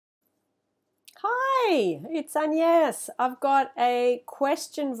Hey, it's Agnes. I've got a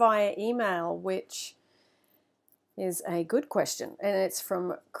question via email, which is a good question, and it's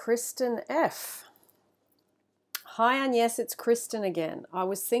from Kristen F. Hi, Agnes, it's Kristen again. I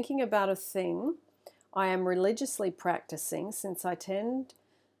was thinking about a thing I am religiously practicing since I tend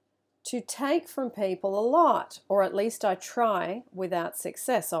to take from people a lot, or at least I try without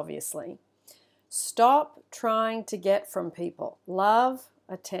success, obviously. Stop trying to get from people love,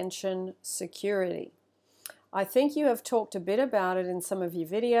 attention, security. I think you have talked a bit about it in some of your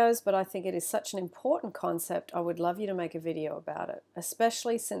videos, but I think it is such an important concept. I would love you to make a video about it,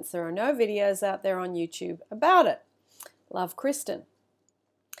 especially since there are no videos out there on YouTube about it. Love, Kristen.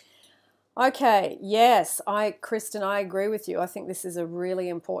 Okay, yes, Kristen, I agree with you. I think this is a really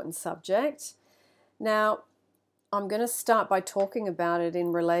important subject. Now, I'm going to start by talking about it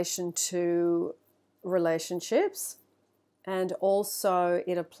in relation to relationships, and also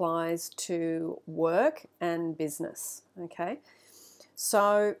it applies to work and business, okay?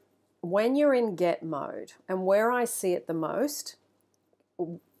 So when you're in get mode, and where I see it the most,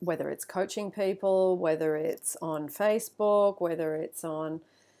 whether it's coaching people, whether it's on Facebook, whether it's on,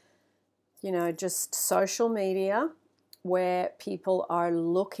 just social media, where people are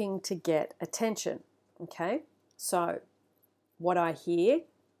looking to get attention, okay? So what I hear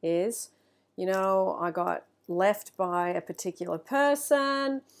is, I got left by a particular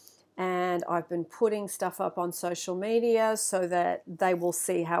person and I've been putting stuff up on social media so that they will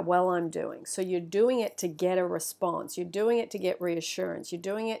see how well I'm doing. So you're doing it to get a response. You're doing it to get reassurance. You're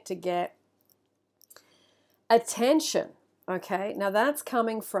doing it to get attention, okay? Now that's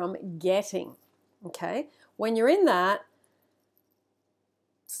coming from getting, okay? When you're in that,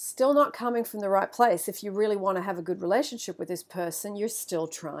 still not coming from the right place. If you really want to have a good relationship with this person, you're still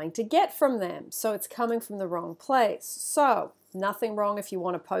trying to get from them. So it's coming from the wrong place. So nothing wrong if you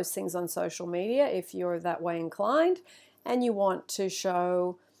want to post things on social media, if you're that way inclined, and you want to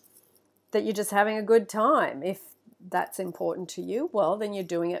show that you're just having a good time. If that's important to you, well, then you're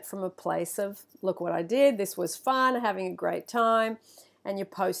doing it from a place of, look what I did, this was fun, having a great time, and you're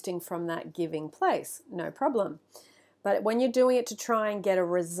posting from that giving place. No problem. But when you're doing it to try and get a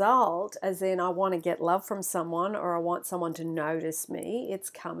result, as in I want to get love from someone or I want someone to notice me,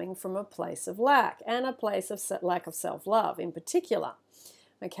 it's coming from a place of lack and a place of lack of self-love in particular.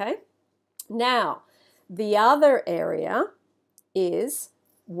 Okay? Now, the other area is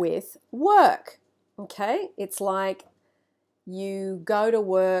with work. Okay? It's like you go to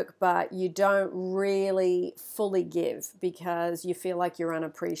work but you don't really fully give because you feel like you're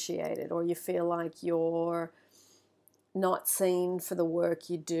unappreciated or you feel like you're not seen for the work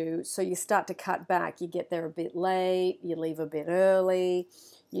you do. So you start to cut back. You get there a bit late, you leave a bit early,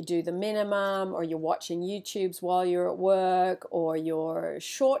 you do the minimum, or you're watching YouTubes while you're at work, or you're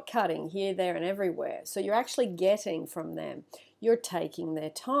shortcutting here, there, and everywhere. So you're actually getting from them. You're taking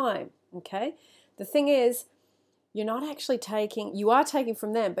their time, okay? The thing is, you're not actually taking, you are taking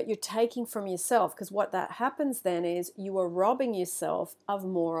from them, but you're taking from yourself, because what that happens then is you are robbing yourself of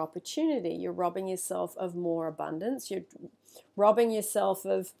more opportunity. You're robbing yourself of more abundance. You're robbing yourself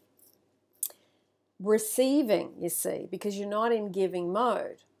of receiving, you see, because you're not in giving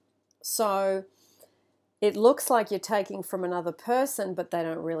mode. So it looks like you're taking from another person, but they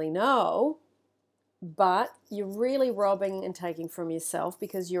don't really know. But you're really robbing and taking from yourself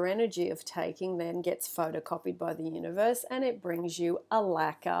because your energy of taking then gets photocopied by the universe and it brings you a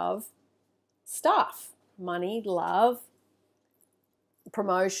lack of stuff. Money, love,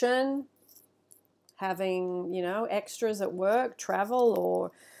 promotion, having, extras at work, travel,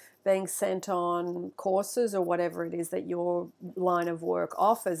 or being sent on courses or whatever it is that your line of work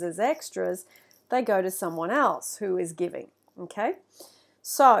offers as extras. They go to someone else who is giving, okay?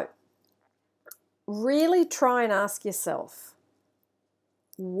 So really try and ask yourself,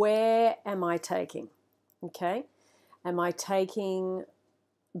 where am I taking? Okay? Am I taking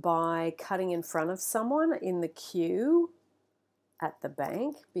by cutting in front of someone in the queue at the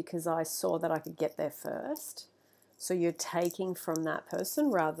bank because I saw that I could get there first? So you're taking from that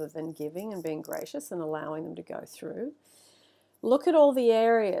person rather than giving and being gracious and allowing them to go through. Look at all the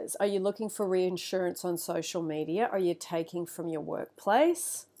areas. Are you looking for reassurance on social media? Are you taking from your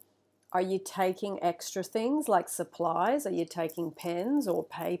workplace? Are you taking extra things like supplies? Are you taking pens or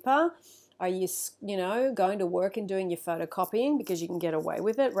paper? Are you, going to work and doing your photocopying because you can get away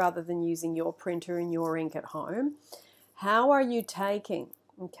with it rather than using your printer and your ink at home? How are you taking?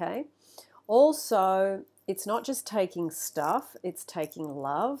 Okay. Also, it's not just taking stuff. It's taking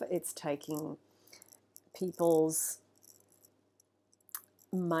love. It's taking people's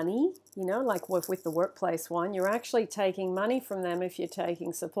money, like with the workplace one, you're actually taking money from them if you're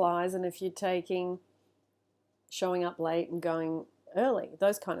taking supplies and if you're taking showing up late and going early,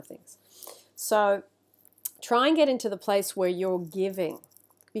 those kind of things. So try and get into the place where you're giving,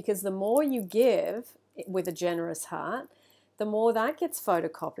 because the more you give with a generous heart, the more that gets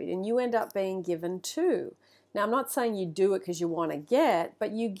photocopied and you end up being given too. Now, I'm not saying you do it because you want to get,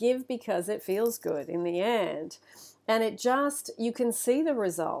 but you give because it feels good in the end. And it just, you can see the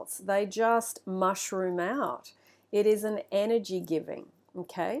results. They just mushroom out. It is an energy giving,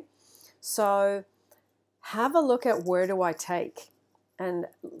 okay? So have a look at where do I take and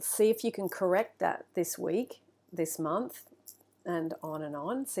see if you can correct that this week, this month, and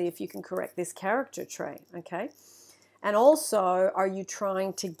on. See if you can correct this character trait, okay? And also, are you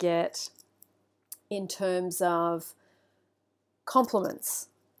trying to get in terms of compliments?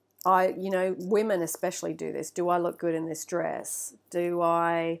 Women especially do this. Do I look good in this dress? Do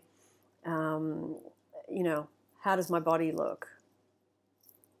I, how does my body look?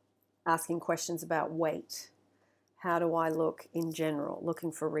 Asking questions about weight. How do I look in general?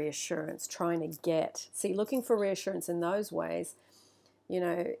 Looking for reassurance, trying to get. See, looking for reassurance in those ways,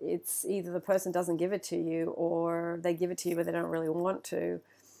 it's either the person doesn't give it to you or they give it to you but they don't really want to.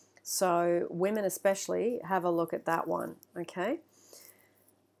 So women especially, have a look at that one, okay?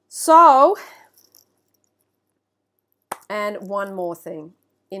 So, and one more thing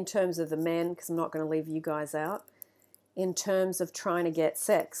in terms of the men, because I'm not going to leave you guys out, in terms of trying to get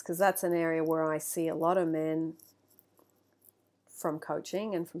sex, because that's an area where I see a lot of men from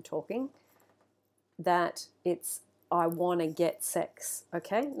coaching and from talking, that it's, I want to get sex,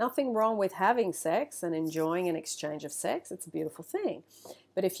 okay? Nothing wrong with having sex and enjoying an exchange of sex. It's a beautiful thing.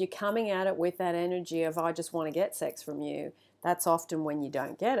 But if you're coming at it with that energy of, I just want to get sex from you, that's often when you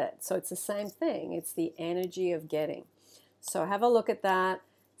don't get it. So it's the same thing. It's the energy of getting. So have a look at that.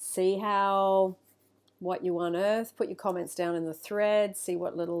 See what you unearth. Put your comments down in the thread. See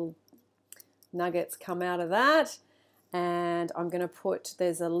what little nuggets come out of that. And I'm going to put,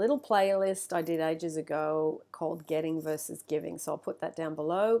 there's a little playlist I did ages ago called Getting versus Giving. So I'll put that down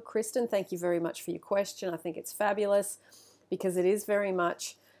below. Kristen, thank you very much for your question. I think it's fabulous because it is very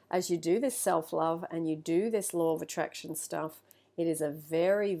much, as you do this self-love and you do this law of attraction stuff, it is a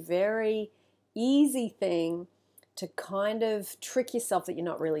very, very easy thing to kind of trick yourself that you're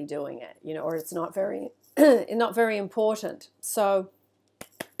not really doing it, or it's not very, not very important. So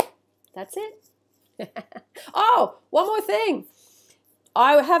that's it. Oh, one more thing.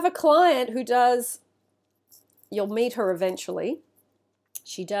 I have a client who does, you'll meet her eventually.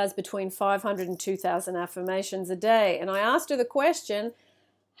 She does between 500 and 2,000 affirmations a day. And I asked her the question,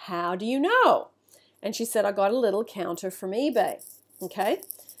 how do you know? And she said, I got a little counter from eBay. Okay.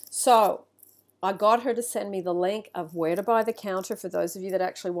 So I got her to send me the link of where to buy the counter for those of you that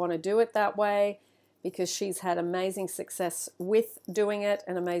actually want to do it that way, because she's had amazing success with doing it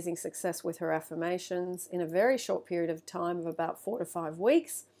and amazing success with her affirmations in a very short period of time of about 4 to 5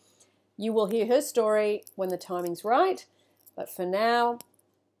 weeks. You will hear her story when the timing's right, but for now,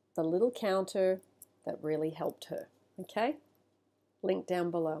 the little counter that really helped her. Okay? Link down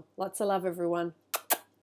below. Lots of love, everyone.